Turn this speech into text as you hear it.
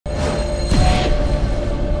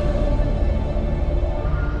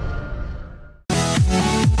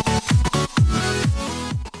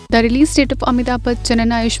The release date of Amitabh Bachchan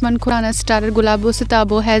and Ayushmann Khurrana starrer Gulabo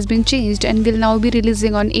Sitabo has been changed and will now be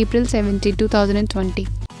releasing on April 17, 2020.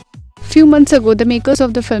 Few months ago, the makers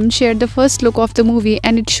of the film shared the first look of the movie,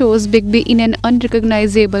 and it shows Big B in an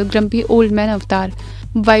unrecognizable grumpy old man avatar,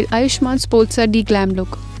 while Ayushmann sports a de-glam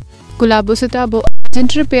look. Gulabo Sitabo, a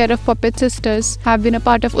legendary pair of puppet sisters, have been a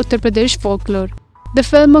part of Uttar Pradesh folklore. The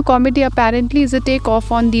film, a comedy, apparently is a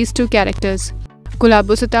take-off on these two characters.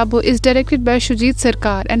 Gulabo Sitabo is directed by Shujit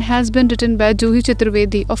Sarkar and has been written by Juhi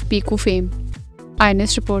Chaturvedi of Piku fame.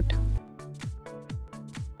 INS report.